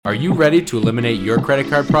Are you ready to eliminate your credit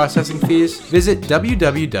card processing fees? Visit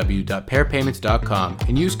www.pairpayments.com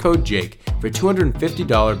and use code JAKE for a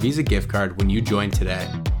 $250 Visa gift card when you join today.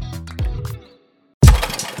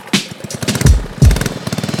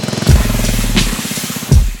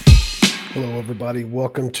 Hello, everybody.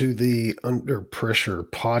 Welcome to the Under Pressure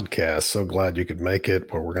podcast. So glad you could make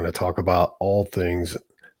it, where we're going to talk about all things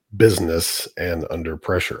business and under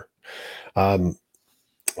pressure.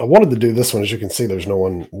 I wanted to do this one. As you can see, there's no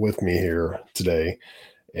one with me here today.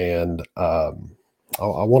 And I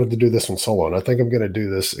wanted to do this one solo. And I think I'm going to do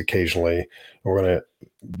this occasionally. We're going to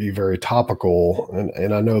be very topical.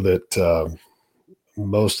 And I know that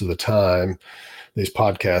most of the time, these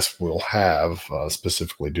podcasts will have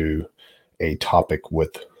specifically do a topic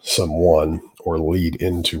with someone or lead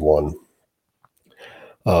into one.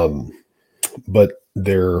 But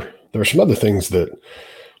there are some other things that,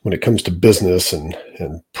 when it comes to business and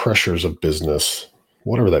pressures of business,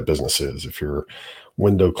 whatever that business is, if you're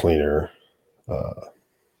window cleaner,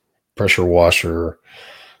 pressure washer,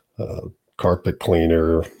 carpet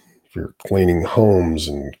cleaner, if you're cleaning homes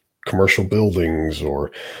and commercial buildings, or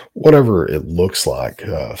whatever it looks like,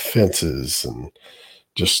 fences and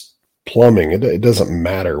just plumbing, it doesn't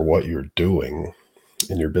matter what you're doing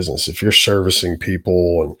in your business. If you're servicing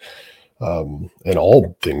people and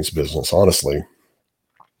all things business, honestly,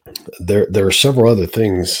 there are several other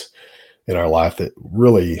things in our life that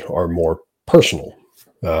really are more personal.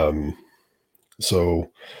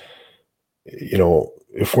 So,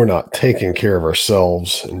 if we're not taking care of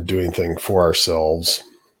ourselves and doing things for ourselves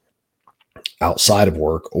outside of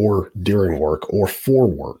work or during work or for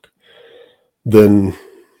work, then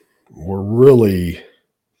we're really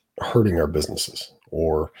hurting our businesses,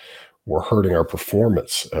 or we're hurting our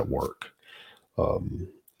performance at work.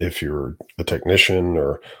 If you're a technician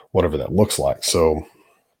or whatever that looks like. So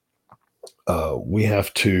we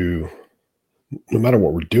have to, no matter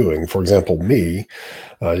what we're doing, for example, me,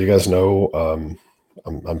 you guys know,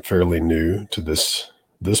 I'm fairly new to this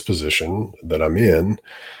position that I'm in,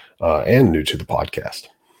 and new to the podcast.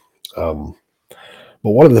 But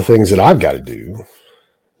one of the things that I've got to do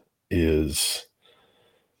is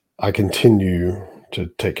I continue to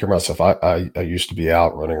take care of myself. I used to be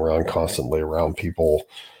out running around constantly around people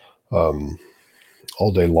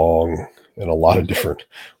all day long in a lot of different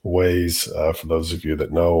ways. For those of you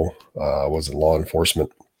that know, I was in law enforcement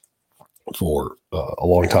for a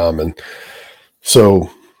long time. And so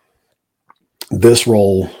this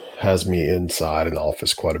role has me inside an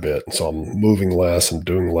office quite a bit. And so I'm moving less and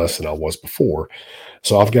doing less than I was before.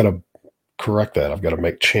 So I've got to correct that. I've got to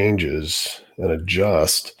make changes and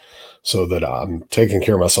adjust so that I'm taking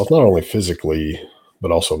care of myself, not only physically, but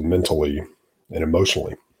also mentally and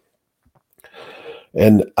emotionally.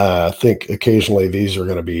 And I think occasionally these are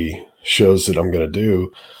going to be shows that I'm going to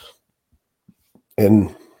do.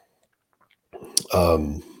 And a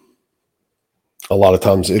lot of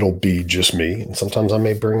times it'll be just me. And sometimes I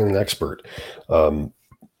may bring in an expert on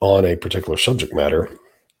a particular subject matter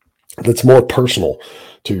that's more personal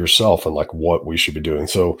to yourself and like what we should be doing.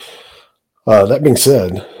 So that being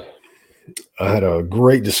said, I had a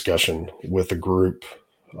great discussion with a group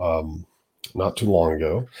not too long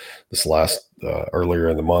ago, this last earlier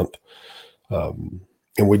in the month, and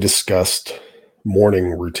we discussed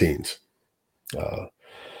morning routines.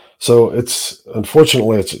 So it's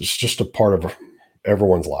just a part of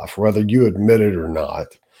everyone's life, whether you admit it or not.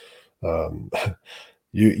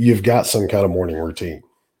 You've got some kind of morning routine.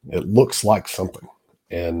 It looks like something,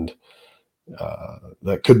 and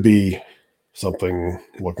that could be something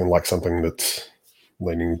looking like something that's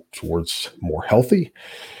leaning towards more healthy,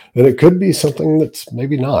 and it could be something that's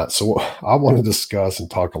maybe not. So I want to discuss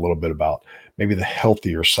and talk a little bit about maybe the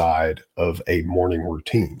healthier side of a morning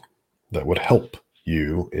routine that would help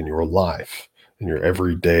you in your life, in your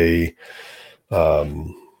everyday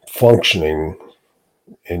functioning,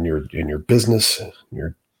 in your business,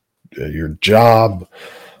 your job,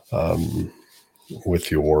 with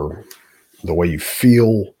the way you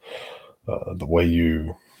feel, the way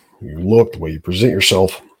you look, the way you present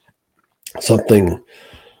yourself, something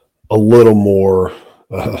a little more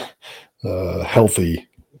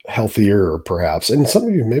healthier perhaps. And some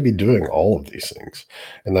of you may be doing all of these things,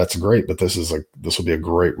 and that's great, but this will be a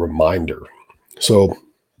great reminder. So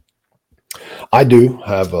I do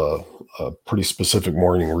have a pretty specific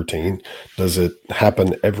morning routine. Does it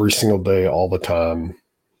happen every single day, all the time,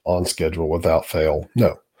 on schedule, without fail?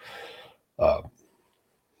 No.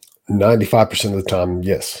 95% of the time,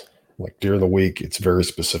 yes. Like during the week, it's very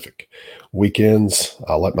specific. Weekends,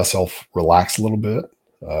 I'll let myself relax a little bit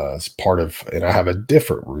as part of, and I have a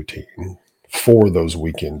different routine for those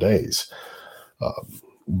weekend days.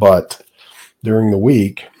 But during the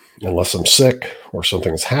week, unless I'm sick or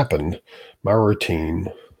something has happened, my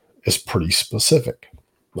routine is pretty specific.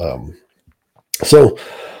 So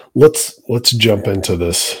let's jump into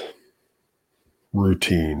this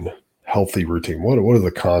routine, healthy routine. What are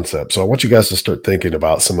the concepts? So I want you guys to start thinking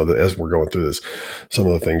about some of the, as we're going through this, some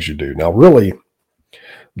of the things you do. Now, really,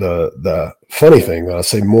 the funny thing when I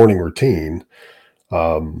say morning routine,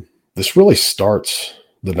 this really starts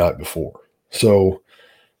the night before. So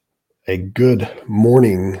a good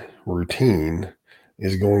morning routine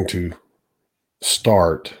is going to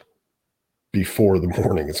start before the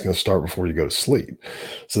morning. It's going to start before you go to sleep.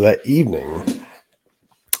 So that evening,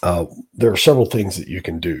 there are several things that you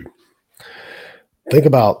can do. Think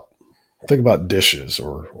about dishes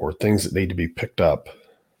or things that need to be picked up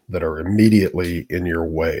that are immediately in your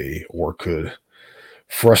way or could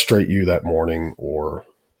frustrate you that morning or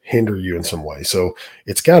hinder you in some way. So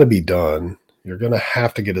it's got to be done. You're going to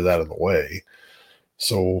have to get it out of the way.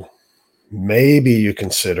 So maybe you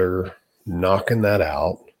consider knocking that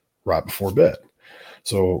out right before bed.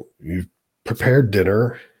 So you've prepared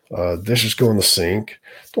dinner, dishes go in the sink.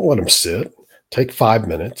 Don't let them sit. Take 5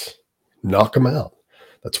 minutes, knock them out.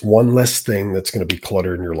 That's one less thing that's going to be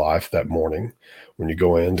cluttered in your life that morning when you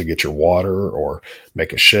go in to get your water or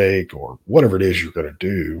make a shake or whatever it is you're going to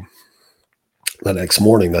do. The next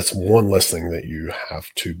morning, that's one less thing that you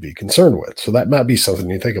have to be concerned with. So that might be something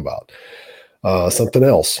you think about. Something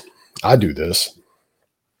else. I do this.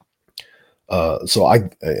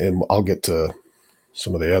 And I'll get to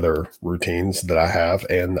some of the other routines that I have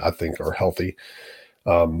and I think are healthy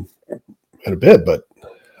in a bit, but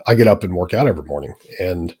I get up and work out every morning.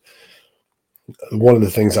 And one of the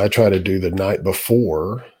things I try to do the night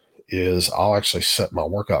before is I'll actually set my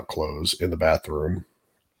workout clothes in the bathroom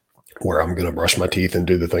where I'm going to brush my teeth and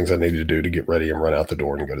do the things I need to do to get ready and run out the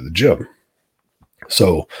door and go to the gym.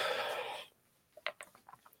 So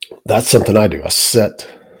that's something I do. I set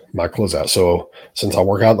my clothes out. So since I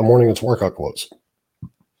work out in the morning, it's workout clothes.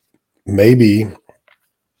 Maybe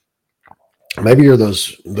you're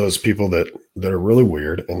those people that are really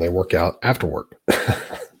weird and they work out after work.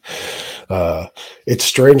 It's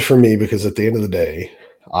strange for me because at the end of the day,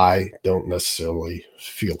 I don't necessarily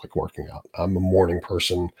feel like working out. I'm a morning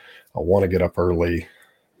person. I want to get up early,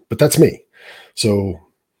 but that's me. So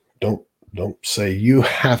don't say you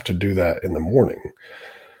have to do that in the morning.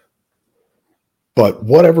 But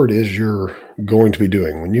whatever it is you're going to be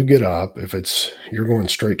doing, when you get up, if it's you're going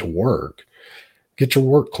straight to work, get your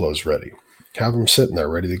work clothes ready. Have them sitting there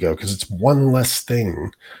ready to go because it's one less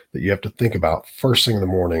thing that you have to think about first thing in the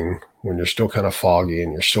morning when you're still kind of foggy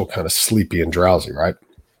and you're still kind of sleepy and drowsy, right?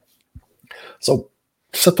 So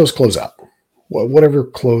set those clothes out. Whatever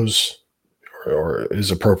clothes or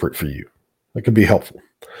is appropriate for you. That could be helpful.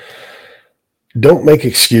 Don't make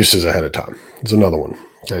excuses ahead of time. It's another one.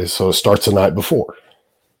 Okay, so it starts the night before.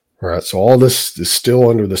 All right, so all this is still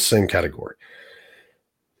under the same category.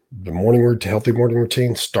 The healthy morning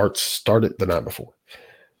routine start it the night before,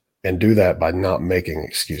 and do that by not making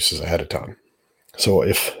excuses ahead of time. So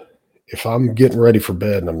if I'm getting ready for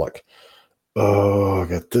bed and I'm like, oh, I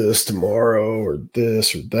got this tomorrow or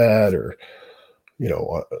this or that, or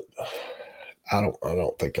I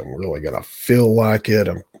don't think I'm really gonna feel like it.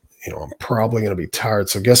 I'm probably gonna be tired.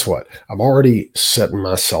 So guess what? I'm already setting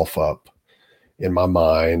myself up in my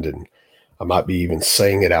mind, and I might be even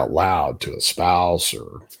saying it out loud to a spouse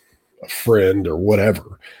or a friend or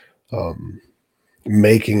whatever,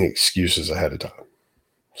 making excuses ahead of time.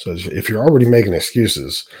 So if you're already making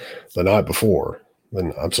excuses the night before,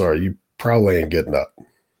 then I'm sorry, you probably ain't getting up,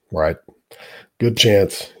 right? Good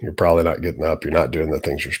chance you're probably not getting up. You're not doing the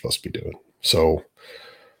things you're supposed to be doing. So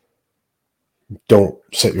don't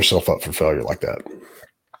set yourself up for failure like that.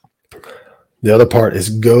 The other part is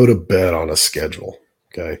go to bed on a schedule.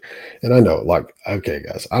 Okay. And I know, okay,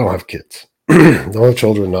 guys, I don't have kids. Don't have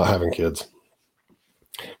children, not having kids.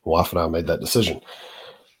 My wife and I made that decision.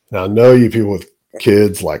 Now I know you people with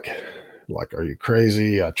kids, like, are you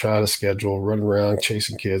crazy? I try to schedule, running around,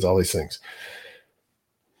 chasing kids, all these things.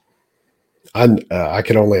 I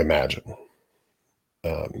can only imagine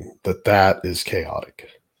that is chaotic.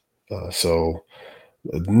 So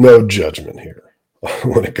no judgment here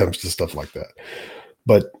when it comes to stuff like that.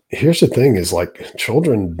 But here's the thing is, like,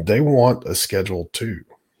 children, they want a schedule too.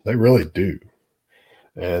 They really do.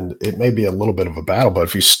 And it may be a little bit of a battle, but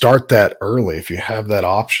if you start that early, if you have that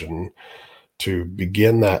option to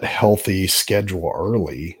begin that healthy schedule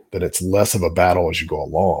early, then it's less of a battle as you go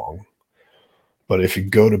along. But if you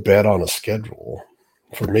go to bed on a schedule,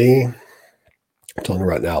 for me, I'm telling you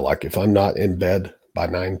right now, if I'm not in bed by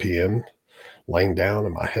 9 p.m., laying down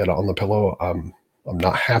and my head on the pillow, I'm I'm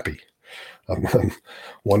not happy. I'm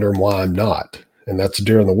wondering why I'm not. And that's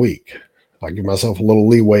during the week. I give myself a little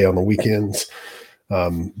leeway on the weekends.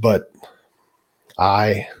 But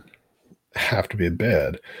I have to be in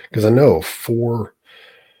bed because I know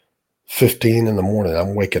 4:15 in the morning,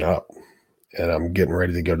 I'm waking up and I'm getting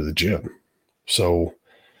ready to go to the gym. So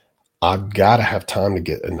I've got to have time to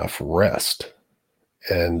get enough rest.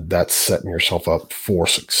 And that's setting yourself up for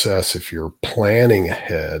success. If you're planning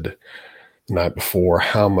ahead the night before,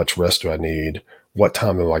 how much rest do I need? What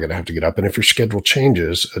time am I going to have to get up? And if your schedule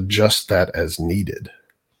changes, adjust that as needed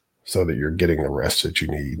so that you're getting the rest that you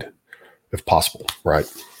need if possible, right?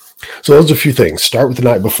 So those are a few things. Start with the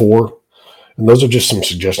night before. And those are just some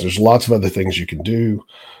suggestions. There's lots of other things you can do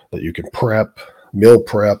that you can prep, meal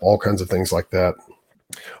prep, all kinds of things like that.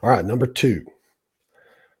 All right, number 2,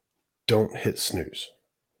 don't hit snooze,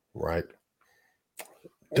 right?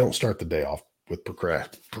 Don't start the day off with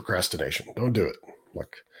procrastination. Don't do it.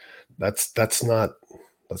 Like that's not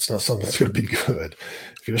something that's going to be good.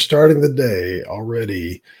 If you're starting the day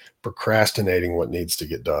already procrastinating what needs to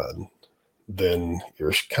get done, then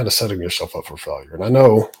you're kind of setting yourself up for failure. And I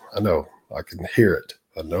know, I can hear it.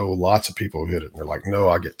 I know lots of people who hit it and they're like, no,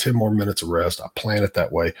 I get 10 more minutes of rest. I plan it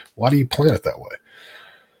that way. Why do you plan it that way?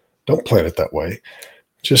 Don't plan it that way.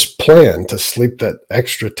 Just plan to sleep that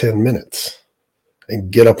extra 10 minutes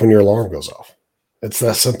and get up when your alarm goes off. It's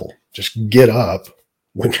that simple. Just get up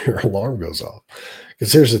when your alarm goes off.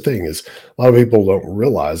 Because here's the thing is a lot of people don't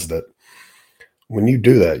realize that when you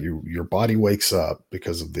do that, your body wakes up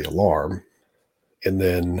because of the alarm, and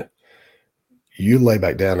then you lay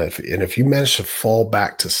back down. And if you manage to fall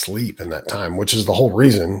back to sleep in that time, which is the whole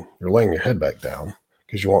reason you're laying your head back down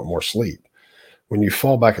because you want more sleep. When you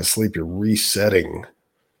fall back asleep, you're resetting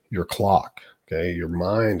your clock. Okay. Your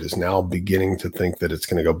mind is now beginning to think that it's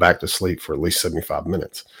going to go back to sleep for at least 75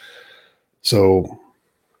 minutes. So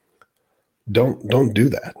don't do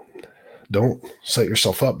that. Don't set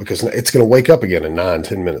yourself up because it's going to wake up again in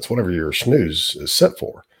 9-10 minutes, whatever your snooze is set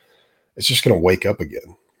for. It's just going to wake up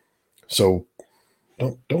again. So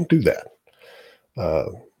don't do that.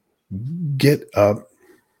 Get up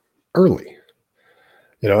early.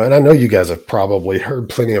 And I know you guys have probably heard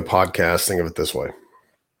plenty of podcasts. Think of it this way.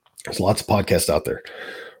 There's lots of podcasts out there.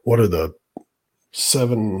 What are the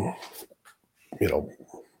 7,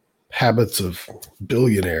 habits of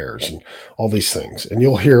billionaires and all these things? And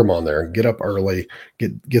you'll hear them on there. Get up early,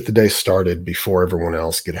 get the day started before everyone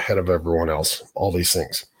else, get ahead of everyone else, all these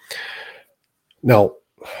things. Now,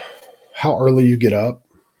 how early you get up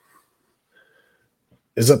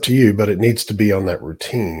is up to you, but it needs to be on that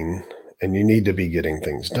routine and you need to be getting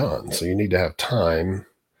things done. So you need to have time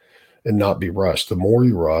and not be rushed. The more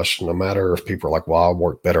you rush, no matter if people are like, well, I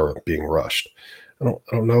work better at being rushed. I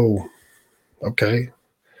don't know. Okay.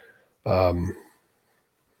 I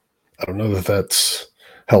don't know that that's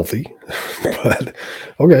healthy, but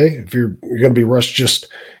okay. If you're going to be rushed, just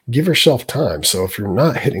give yourself time. So if you're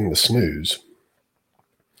not hitting the snooze,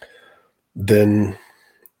 then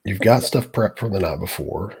you've got stuff prepped from the night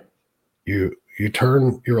before. You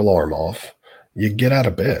turn your alarm off, you get out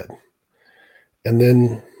of bed, and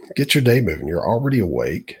then get your day moving. You're already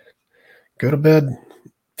awake. Go to bed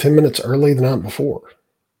 10 minutes early the night before,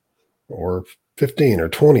 or 15 or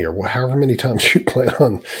 20 or however many times you plan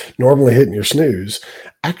on normally hitting your snooze.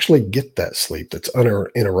 Actually get that sleep that's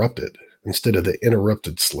uninterrupted instead of the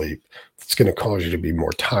interrupted sleep that's going to cause you to be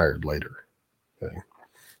more tired later. Okay.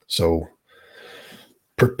 So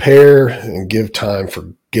prepare and give time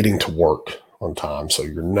for getting to work on time so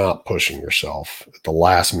you're not pushing yourself at the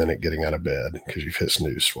last minute getting out of bed because you've hit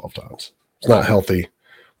snooze 12 times. It's not healthy.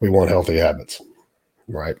 We want healthy habits,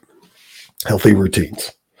 right? Healthy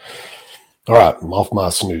routines. All right, I'm off my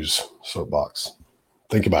snooze soapbox.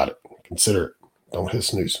 Think about it. Consider it. Don't hit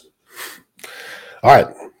snooze. All right,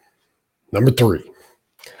 number 3.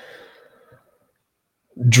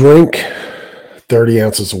 Drink 30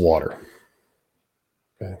 ounces of water.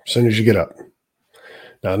 Okay, as soon as you get up.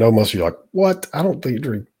 Now, I know most of you are like, what? I don't think you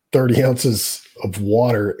drink 30 ounces of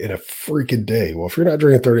water in a freaking day. Well, if you're not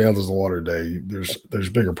drinking 30 ounces of water a day, there's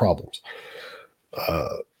bigger problems.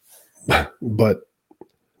 But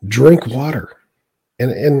drink water.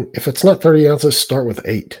 And if it's not 30 ounces, start with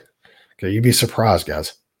 8. Okay, you'd be surprised,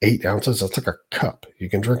 guys. 8 ounces, that's like a cup. You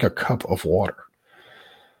can drink a cup of water.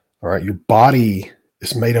 All right, your body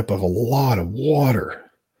is made up of a lot of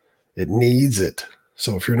water. It needs it.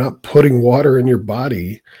 So if you're not putting water in your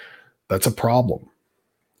body, that's a problem.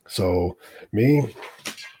 So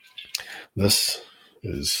this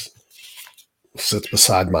sits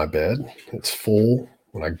beside my bed. It's full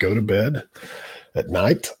when I go to bed at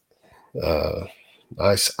night.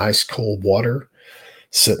 Nice ice cold water.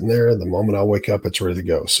 sitting there. The moment I wake up, it's ready to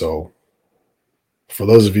go. So for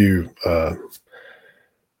those of you that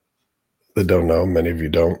don't know, many of you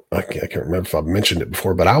don't, I can't remember if I've mentioned it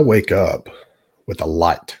before, but I wake up with a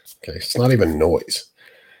light. Okay. It's not even noise.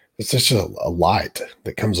 It's just a light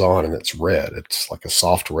that comes on and it's red. It's like a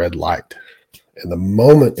soft red light. And the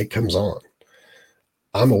moment it comes on,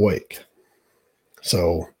 I'm awake.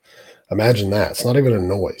 So imagine that. It's not even a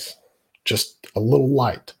noise, just a little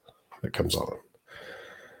light that comes on.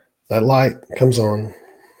 That light comes on,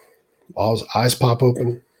 all his eyes pop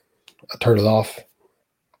open. I turn it off.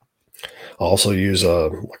 I also use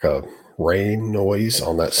a rain noise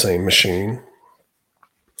on that same machine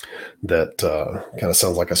that kind of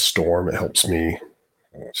sounds like a storm. It helps me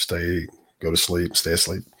go to sleep, stay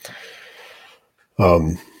asleep.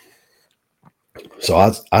 So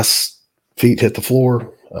I feet hit the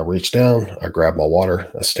floor. I reach down, I grab my water,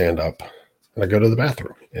 I stand up, and I go to the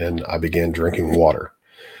bathroom, and I begin drinking water.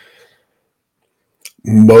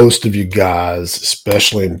 Most of you guys,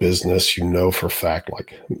 especially in business, you know for a fact,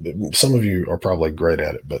 like some of you are probably great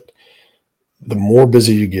at it, but the more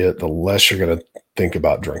busy you get, the less you're going to think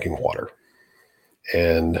about drinking water.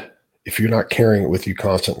 And if you're not carrying it with you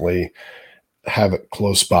constantly, have it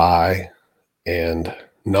close by and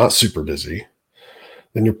not super busy,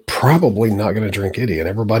 then you're probably not going to drink any. And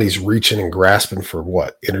everybody's reaching and grasping for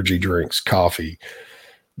what? Energy drinks, coffee.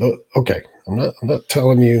 But okay, I'm not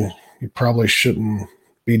telling you probably shouldn't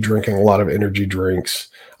be drinking a lot of energy drinks.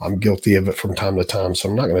 I'm guilty of it from time to time, so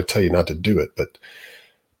I'm not going to tell you not to do it. But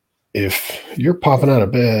if you're popping out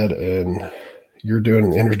of bed and you're doing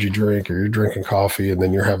an energy drink or you're drinking coffee and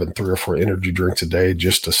then you're having 3 or 4 energy drinks a day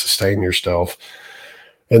just to sustain yourself,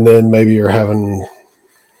 and then maybe you're having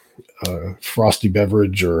a frosty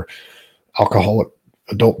beverage or alcoholic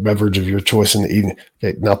adult beverage of your choice in the evening.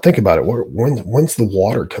 Okay, now think about it. When's the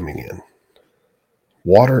water coming in?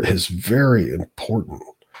 Water is very important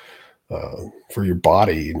for your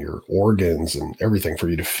body and your organs and everything for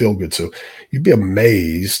you to feel good. So you'd be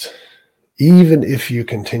amazed, even if you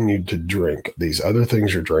continued to drink these other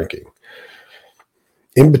things you're drinking,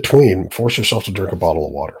 in between, force yourself to drink a bottle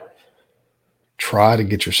of water. Try to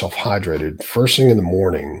get yourself hydrated first thing in the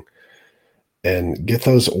morning and get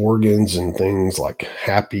those organs and things like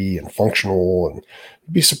happy and functional, and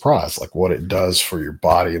you'd be surprised like what it does for your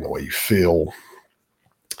body and the way you feel.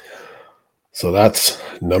 So that's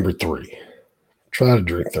number 3. Try to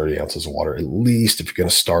drink 30 ounces of water. At least if you're going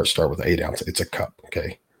to start with 8 ounces. It's a cup,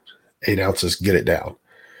 okay? 8 ounces, get it down.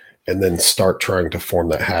 And then start trying to form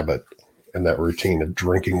that habit and that routine of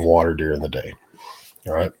drinking water during the day.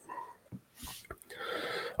 All right?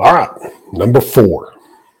 All right, number 4.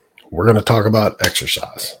 We're going to talk about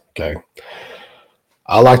exercise, okay?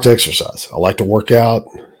 I like to exercise. I like to work out.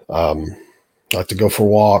 I like to go for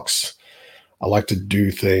walks. I like to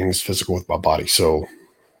do things physical with my body. So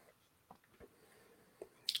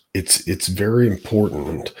it's very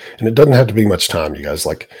important, and it doesn't have to be much time, you guys.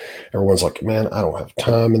 Like everyone's like, man, I don't have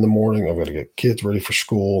time in the morning. I've got to get kids ready for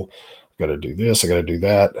school. I've got to do this. I got to do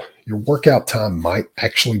that. Your workout time might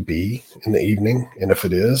actually be in the evening. And if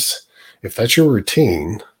that's your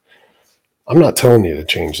routine, I'm not telling you to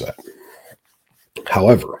change that.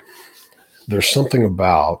 However, there's something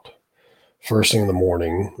about first thing in the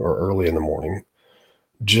morning or early in the morning,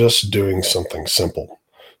 just doing something simple.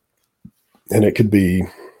 And it could be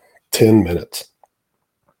 10 minutes.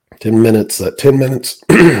 10 minutes, that 10 minutes,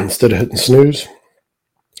 instead of hitting snooze,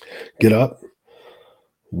 get up,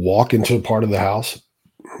 walk into a part of the house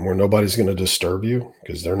where nobody's going to disturb you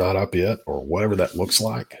because they're not up yet, or whatever that looks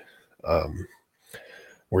like,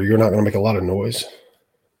 where you're not going to make a lot of noise.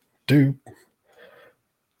 Do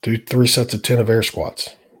 3 sets of 10 of air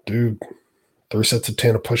squats. Do 3 sets of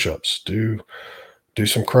 10 of push-ups. Do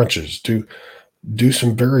some crunches. Do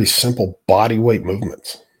some very simple body weight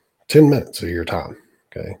movements. 10 minutes of your time,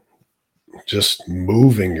 okay? Just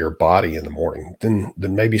moving your body in the morning. Then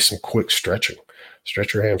maybe some quick stretching.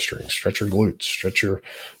 Stretch your hamstrings, stretch your glutes, stretch your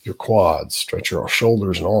quads, stretch your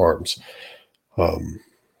shoulders and arms.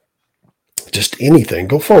 Just anything.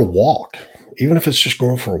 Go for a walk. Even if it's just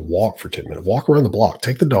going for a walk for 10 minutes. Walk around the block.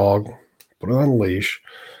 Take the dog, put it on a leash,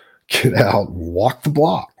 get out and walk the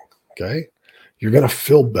block, okay? You're going to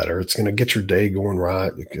feel better. It's going to get your day going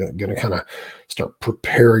right. You're going to kind of start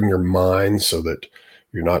preparing your mind so that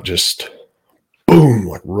you're not just, boom,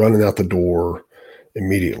 like running out the door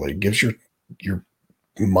immediately. It gives your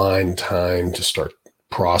mind time to start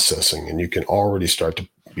processing, and you can already start to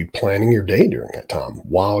be planning your day during that time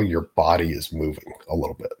while your body is moving a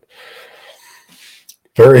little bit.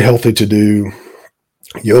 Very healthy to do.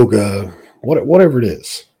 Yoga, whatever it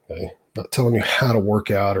is, okay? Not telling you how to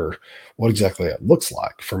work out or what exactly that looks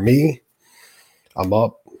like. For me, I'm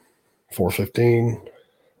up 4:15,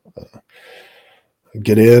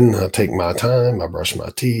 get in, I take my time, I brush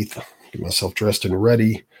my teeth, get myself dressed and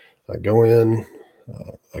ready. I go in,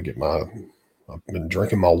 I've been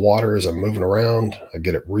drinking my water as I'm moving around. I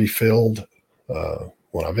get it refilled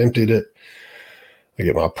when I've emptied it. I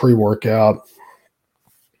get my pre-workout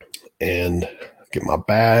and get my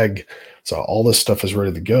bag. So all this stuff is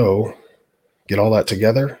ready to go. Get all that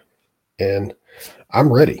together and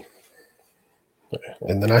I'm ready.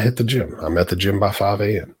 And then I hit the gym. I'm at the gym by 5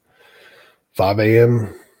 a.m. 5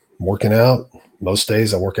 a.m. working out. Most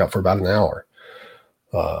days I work out for about an hour.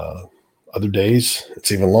 Other days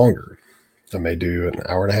it's even longer. I may do an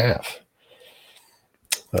hour and a half.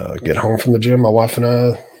 Get home from the gym. My wife and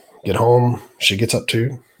I get home. She gets up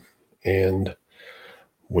too. And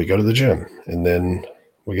we go to the gym. And then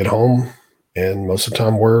we get home. And most of the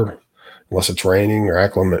time unless it's raining or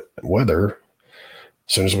inclement weather,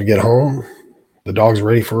 as soon as we get home, the dog's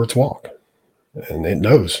ready for its walk. And it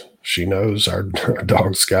knows. She knows our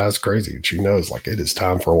dog Sky's crazy. She knows like it is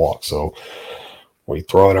time for a walk. So we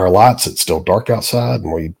throw in our lights. It's still dark outside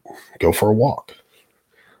and we go for a walk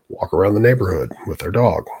around the neighborhood with our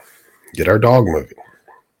dog, get our dog moving.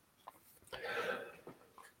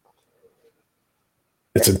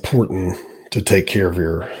 It's important to take care of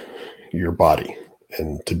your body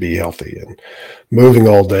and to be healthy, and moving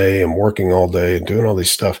all day and working all day and doing all these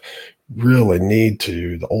stuff really need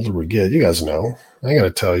to. The older we get, you guys know, I got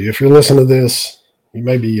to tell you, if you're listening to this, you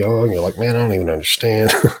may be young. You're like, man, I don't even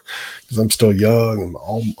understand because I'm still young and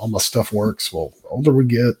all my stuff works. Well, the older we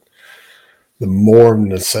get, the more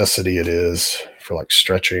necessity it is for like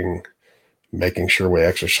stretching, making sure we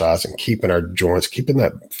exercise and keeping our joints, keeping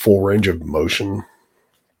that full range of motion.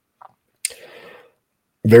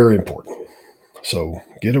 Very important. So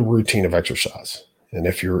get a routine of exercise. And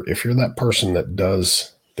if you're that person that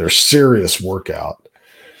does their serious workout,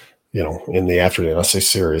 in the afternoon, I say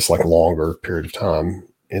serious, like longer period of time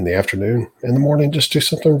in the afternoon, in the morning, just do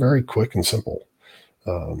something very quick and simple.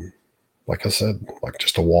 Like I said, like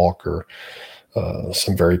just a walk or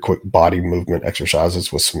some very quick body movement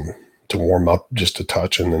exercises with some to warm up, just to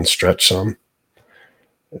touch and then stretch some.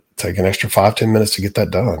 Take an extra 5-10 minutes to get that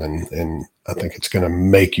done. And I think it's going to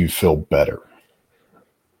make you feel better.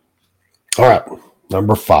 All right.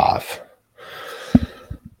 Number 5.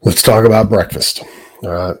 Let's talk about breakfast. All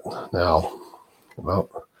right. Now, well,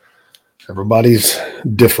 everybody's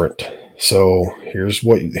different. So here's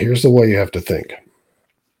the way you have to think.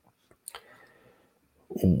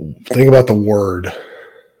 Think about the word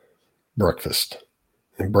breakfast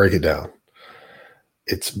and break it down.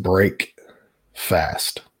 It's break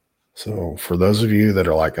fast. So for those of you that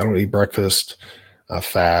are like, I don't eat breakfast, I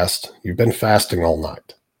fast, you've been fasting all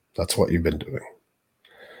night. That's what you've been doing.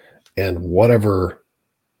 And whatever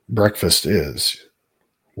breakfast is,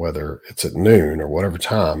 whether it's at noon or whatever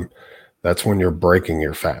time, that's when you're breaking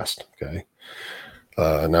your fast. Okay.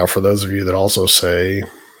 Now for those of you that also say,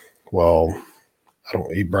 well, I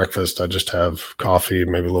don't eat breakfast, I just have coffee,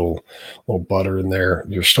 maybe a little butter in there,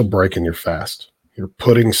 you're still breaking your fast. You're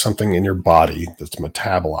putting something in your body that's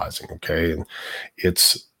metabolizing, okay? And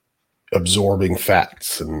it's absorbing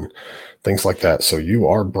fats and things like that. So you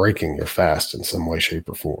are breaking your fast in some way, shape,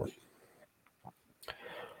 or form.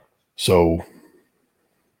 So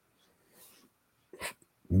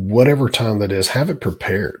whatever time that is, have it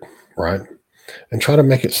prepared, right? And try to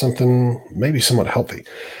make it something maybe somewhat healthy.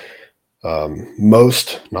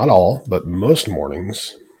 Most, not all, but most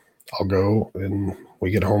mornings, I'll go and we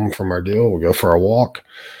get home from our deal. We'll go for a walk.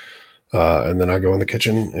 And then I go in the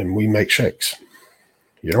kitchen and we make shakes.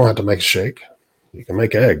 You don't have to make a shake. You can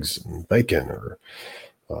make eggs and bacon or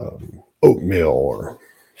oatmeal or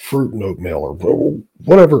fruit and oatmeal or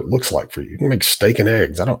whatever it looks like for you. You can make steak and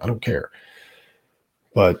eggs. I don't care.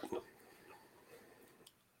 But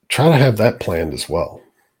try to have that planned as well,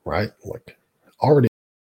 right? Like already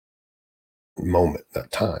moment,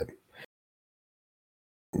 that time.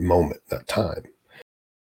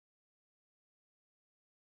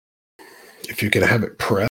 If you can have it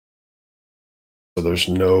prepped, so there's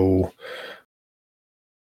no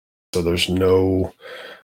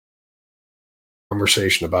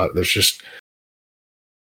conversation about it. There's just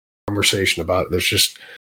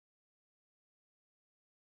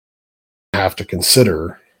have to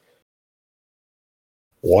consider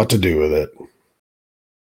what to do with it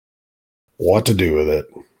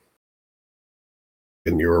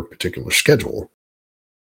in your particular schedule.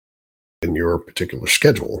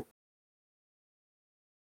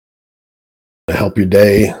 To help your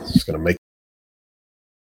day. It's going to make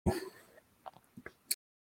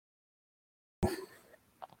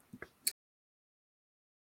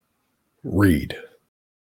read.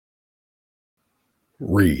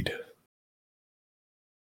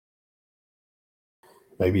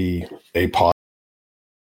 Maybe a pod.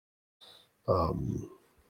 Um,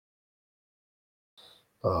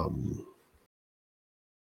 um,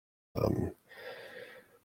 um,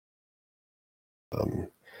 um,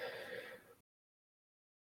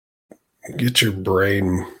 get your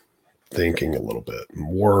brain thinking a little bit,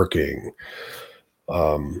 working.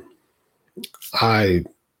 I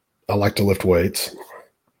like to lift weights,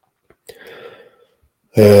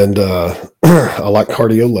 and I like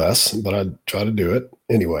cardio less, but I try to do it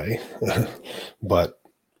anyway. But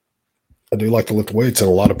I do like to lift weights, and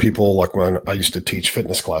a lot of people, like when I used to teach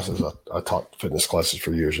fitness classes, I taught fitness classes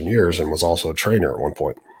for years and years, and was also a trainer at one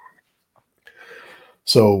point.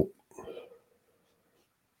 So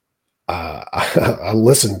I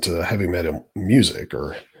listened to heavy metal music,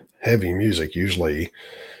 or heavy music, usually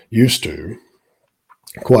used to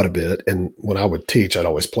quite a bit. And when I would teach, I'd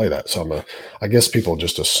always play that. So I guess people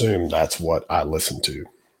just assume that's what I listen to.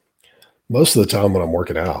 Most of the time when I'm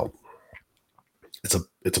working out, it's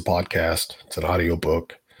a podcast, it's an audio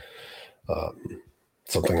book,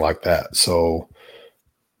 something like that. So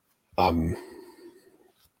I'm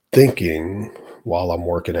thinking while I'm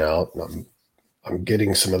working out, and I'm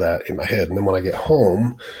getting some of that in my head. And then when I get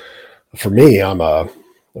home, for me, I'm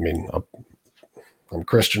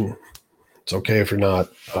Christian. It's okay if you're not,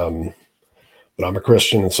 but I'm a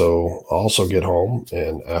Christian. And so I also get home,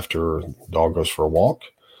 and after the dog goes for a walk,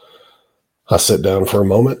 I sit down for a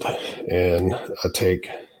moment and I take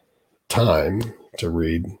time to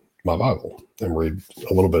read my Bible and read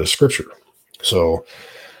a little bit of scripture. So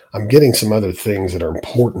I'm getting some other things that are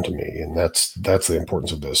important to me. And that's the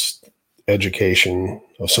importance of this education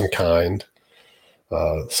of some kind,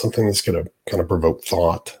 something that's going to kind of provoke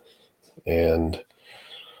thought. And,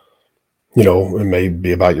 it may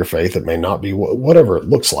be about your faith. It may not be, whatever it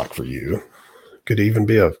looks like for you. It could even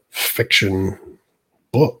be a fiction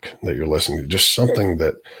book that you're listening to, just something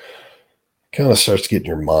that kind of starts getting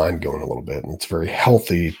your mind going a little bit. And it's very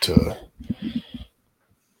healthy to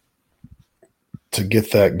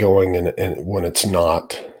get that going, and when it's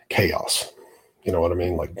not chaos. You know what I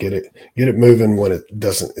mean? Like get it moving when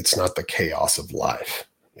it's not the chaos of life.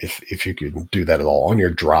 If you can do that at all on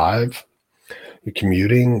your drive, you're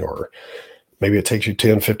commuting, or maybe it takes you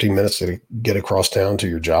 10, 15 minutes to get across town to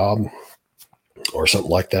your job or something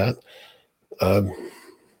like that.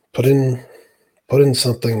 Put in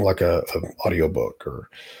something like a audiobook, or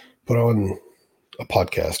put on a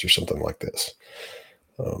podcast or something like this.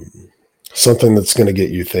 Something that's going to get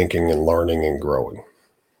you thinking and learning and growing.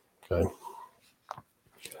 Okay.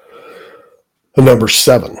 And number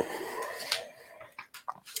 7.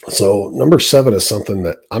 So number 7 is something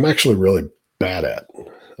that I'm actually really bad at.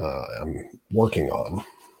 I'm working on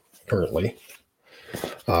currently.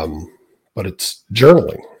 But it's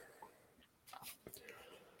journaling.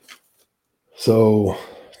 So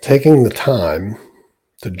taking the time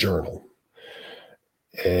to journal.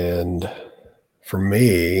 And for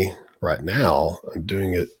me right now, I'm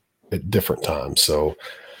doing it at different times. So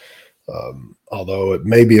although it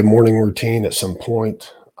may be a morning routine at some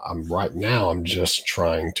point, I'm just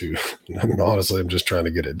trying to, honestly, I'm just trying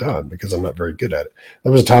to get it done because I'm not very good at it.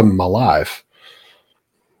 There was a time in my life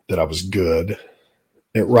that I was good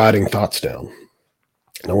at writing thoughts down.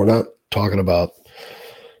 Now, we're not talking about,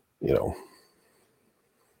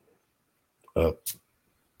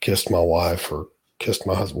 kissed my wife or kissed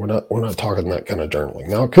my husband. We're not talking that kind of journaling.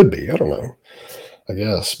 Now, it could be, I don't know, I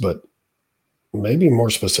guess, but maybe more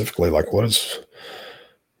specifically, like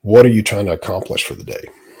what are you trying to accomplish for the day?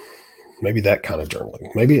 Maybe that kind of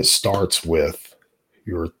journaling. Maybe it starts with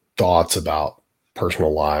your thoughts about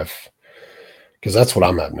personal life, because that's what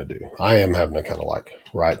I'm having to do. I am having to kind of like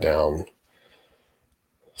write down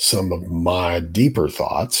some of my deeper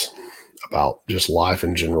thoughts about just life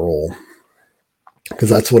in general, because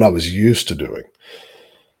that's what I was used to doing.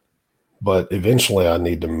 But eventually I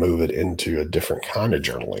need to move it into a different kind of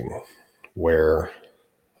journaling where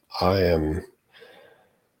I am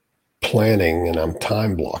planning and I'm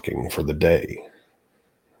time blocking for the day.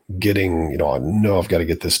 Getting, I know I've got to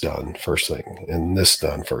get this done first thing and this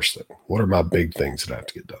done first thing. What are my big things that I have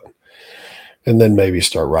to get done? And then maybe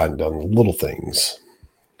start writing down the little things.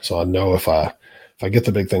 So I know if I get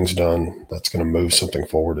the big things done, that's going to move something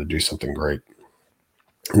forward to do something great.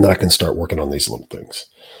 And then I can start working on these little things.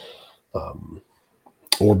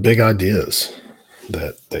 Or big ideas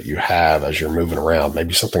that you have as you're moving around.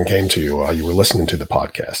 Maybe something came to you while you were listening to the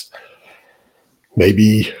podcast.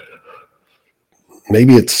 Maybe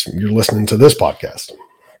it's you're listening to this podcast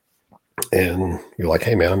and you're like,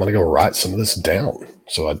 hey man, I'm going to go write some of this down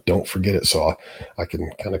so I don't forget it. So I can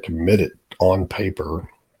kind of commit it on paper,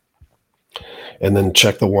 and then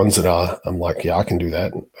check the ones that I'm like, yeah, I can do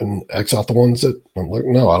that, and X out the ones that I'm like,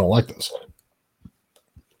 no, I don't like this.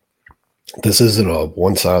 This isn't a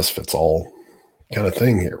one size fits all kind of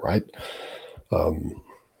thing here, right?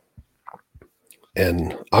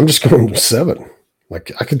 And I'm just going to 7.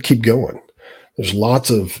 Like, I could keep going. There's lots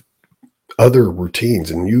of other routines,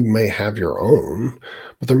 and you may have your own,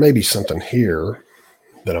 but there may be something here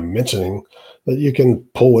that I'm mentioning that you can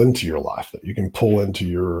pull into your life, that you can pull into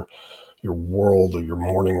your world or your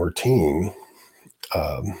morning routine.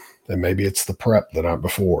 And maybe it's the prep the night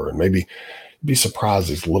before, and maybe be surprised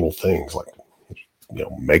these little things like,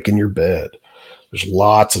 making your bed. There's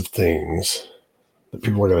lots of things that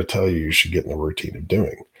people are going to tell you should get in the routine of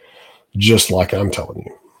doing, just like I'm telling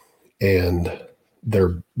you. And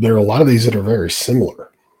there are a lot of these that are very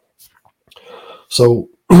similar. So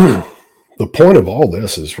the point of all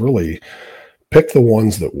this is really pick the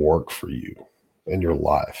ones that work for you in your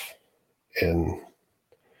life. And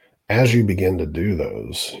as you begin to do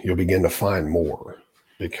those, you'll begin to find more,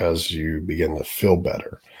 because you begin to feel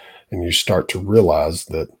better and you start to realize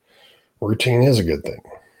that routine is a good thing.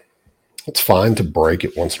 It's fine to break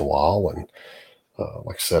it once in a while. And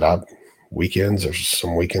like I said, there's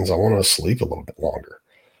some weekends I want to sleep a little bit longer.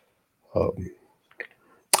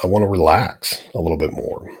 I want to relax a little bit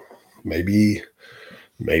more. Maybe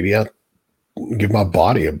I give my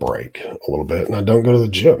body a break a little bit and I don't go to the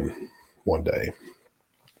gym one day.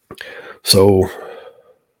 So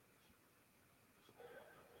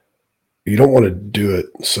you don't want to do it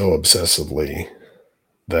so obsessively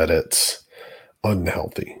that it's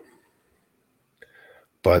unhealthy.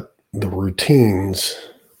 But the routines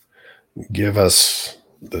give us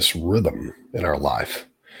this rhythm in our life.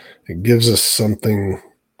 It gives us something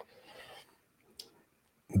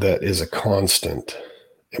that is a constant,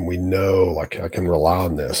 and we know, like, I can rely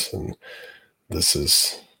on this, and this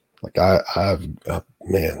is like,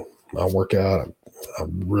 my workout, I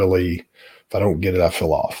really, if I don't get it, I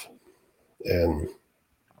feel off. And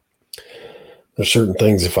there's certain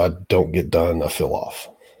things, if I don't get done, I feel off.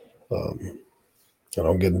 I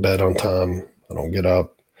don't get in bed on time. I don't get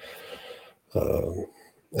up.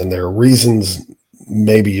 And there are reasons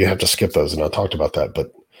maybe you have to skip those, and I talked about that,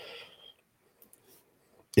 but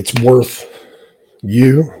it's worth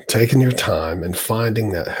you taking your time and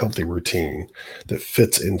finding that healthy routine that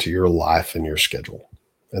fits into your life and your schedule.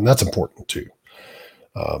 And that's important too,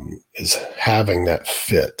 is having that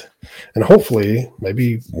fit. And hopefully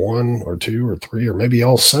maybe 1 or 2 or 3 or maybe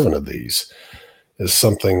all 7 of these is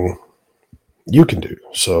something you can do.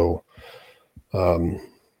 So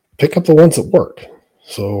pick up the ones that work.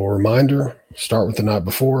 So a reminder, start with the night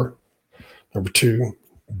before. Number 2,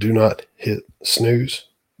 do not hit snooze.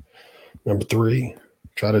 Number 3,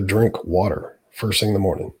 try to drink water first thing in the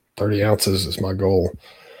morning. 30 ounces is my goal.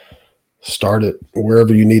 Start it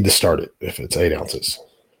wherever you need to start it. If it's 8 ounces,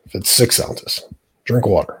 if it's 6 ounces, drink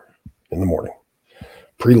water in the morning.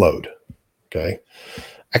 Preload. Okay.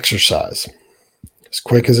 Exercise as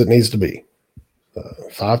quick as it needs to be.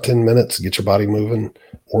 5-10 minutes, get your body moving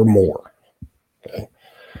or more. Okay.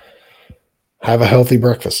 Have a healthy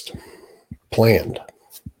breakfast. Planned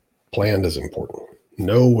is important.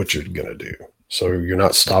 Know what you're going to do. So you're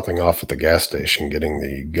not stopping off at the gas station getting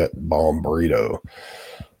the gut bomb burrito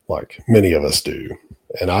like many of us do.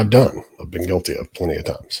 And I've been guilty of plenty of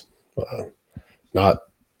times. Not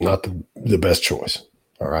the best choice.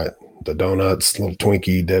 All right. The donuts, little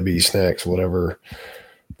Twinkie, Debbie snacks, whatever.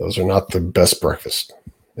 Those are not the best breakfast.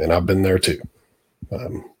 And I've been there too.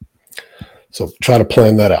 So try to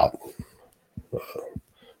plan that out.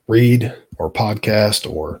 Read or podcast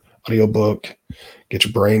or audiobook. Get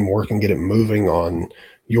your brain working, get it moving on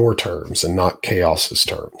your terms and not chaos's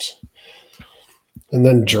terms. And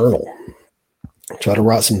then journal. Try to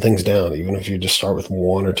write some things down, even if you just start with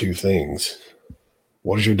 1 or 2 things.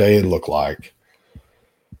 What does your day look like?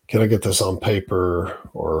 Can I get this on paper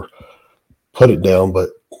or put it down?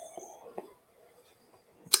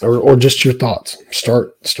 Or just your thoughts.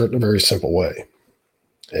 Start in a very simple way.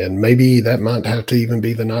 And maybe that might have to even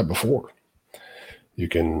be the night before. You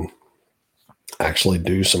can actually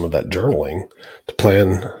do some of that journaling to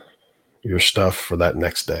plan your stuff for that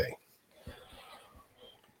next day.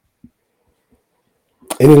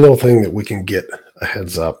 Any little thing that we can get a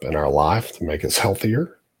heads up in our life to make us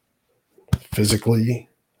healthier, physically,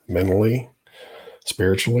 mentally,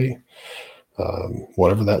 spiritually,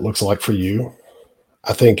 whatever that looks like for you,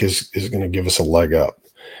 I think is going to give us a leg up.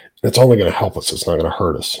 And it's only going to help us. It's not going to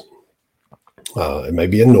hurt us. It may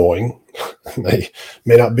be annoying, it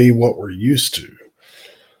may not be what we're used to,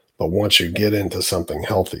 but once you get into something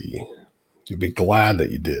healthy, you'll be glad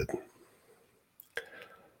that you did.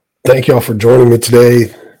 Thank y'all for joining me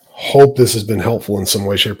today. Hope this has been helpful in some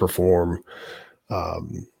way, shape, or form.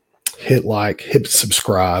 Hit like, hit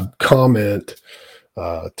subscribe, comment,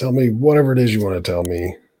 tell me whatever it is you want to tell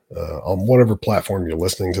me on whatever platform you're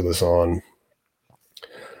listening to this on.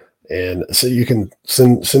 And so you can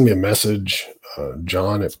send me a message,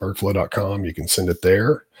 john@bergflow.com. You can send it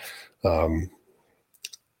there.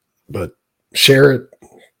 But share it,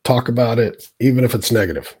 talk about it, even if it's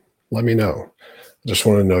negative. Let me know. I just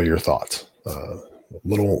want to know your thoughts. A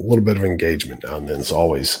little bit of engagement now and then is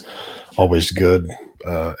always good,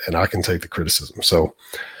 and I can take the criticism. So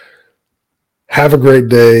have a great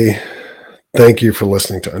day. Thank you for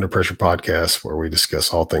listening to Under Pressure Podcast, where we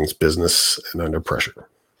discuss all things business and under pressure.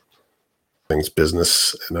 Things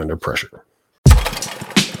business and under pressure.